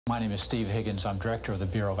My name is Steve Higgins. I'm director of the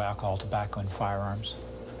Bureau of Alcohol, Tobacco, and Firearms.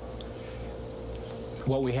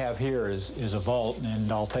 What we have here is a vault,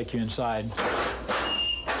 and I'll take you inside,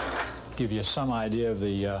 give you some idea of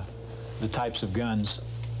the types of guns.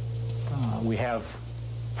 We have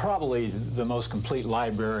probably the most complete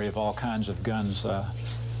library of all kinds of guns that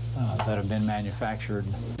have been manufactured.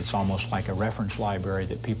 It's almost like a reference library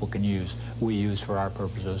that people can use. We use for our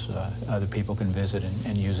purposes. Other people can visit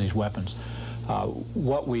and use these weapons.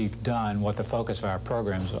 What we've done, what the focus of our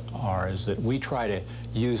programs are, is that we try to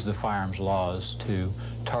use the firearms laws to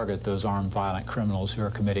target those armed violent criminals who are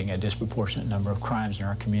committing a disproportionate number of crimes in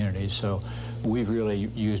our communities. So we've really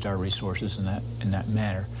used our resources in that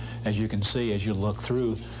manner. As you can see, as you look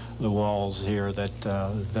through the walls here, that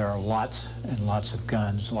there are lots and lots of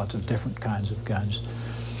guns, lots of different kinds of guns.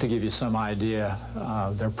 To give you some idea,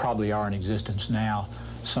 there probably are in existence now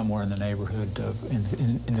somewhere in the neighborhood of,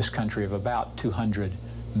 in this country, of about 200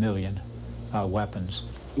 million weapons.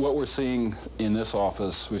 What we're seeing in this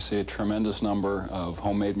office, we see a tremendous number of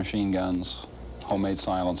homemade machine guns, homemade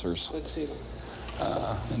silencers. Let's see them.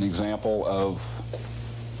 An example of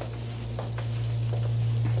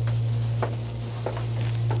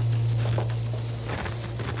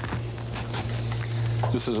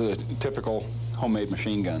this is a typical homemade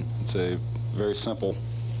machine gun. It's a very simple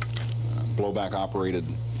blowback operated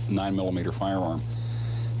 9mm firearm.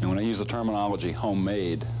 And when I use the terminology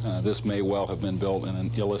homemade, this may well have been built in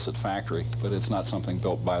an illicit factory, but it's not something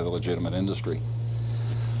built by the legitimate industry.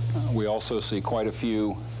 We also see quite a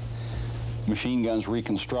few machine guns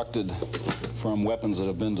reconstructed from weapons that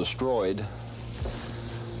have been destroyed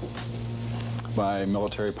by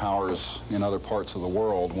military powers in other parts of the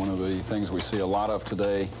world. One of the things we see a lot of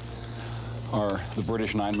today are the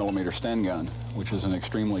British 9mm Sten gun, which is an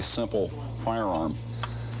extremely simple firearm.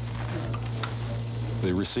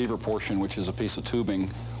 The receiver portion, which is a piece of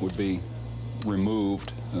tubing, would be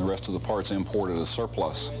removed, and the rest of the parts imported as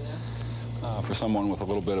surplus. For someone with a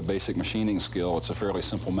little bit of basic machining skill, it's a fairly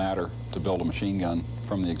simple matter to build a machine gun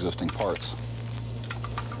from the existing parts.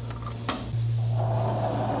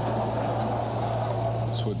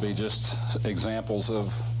 This would be just examples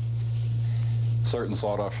of certain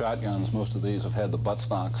sawed-off shotguns. Most of these have had the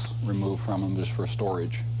buttstocks removed from them just for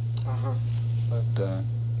storage. But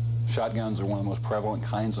shotguns are one of the most prevalent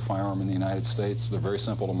kinds of firearm in the United States. They're very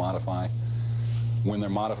simple to modify. When they're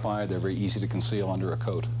modified, they're very easy to conceal under a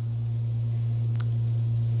coat.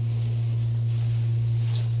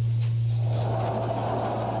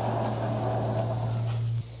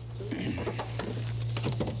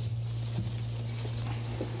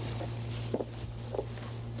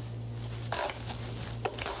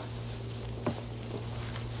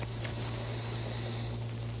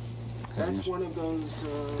 That's one of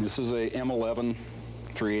those... This is a M11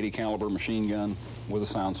 .380 caliber machine gun with a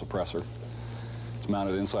sound suppressor. It's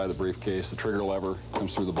mounted inside the briefcase. The trigger lever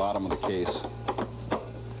comes through the bottom of the case.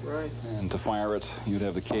 Right. And to fire it, you'd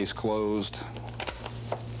have the case closed,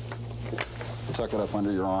 tuck it up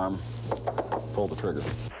under your arm, pull the trigger.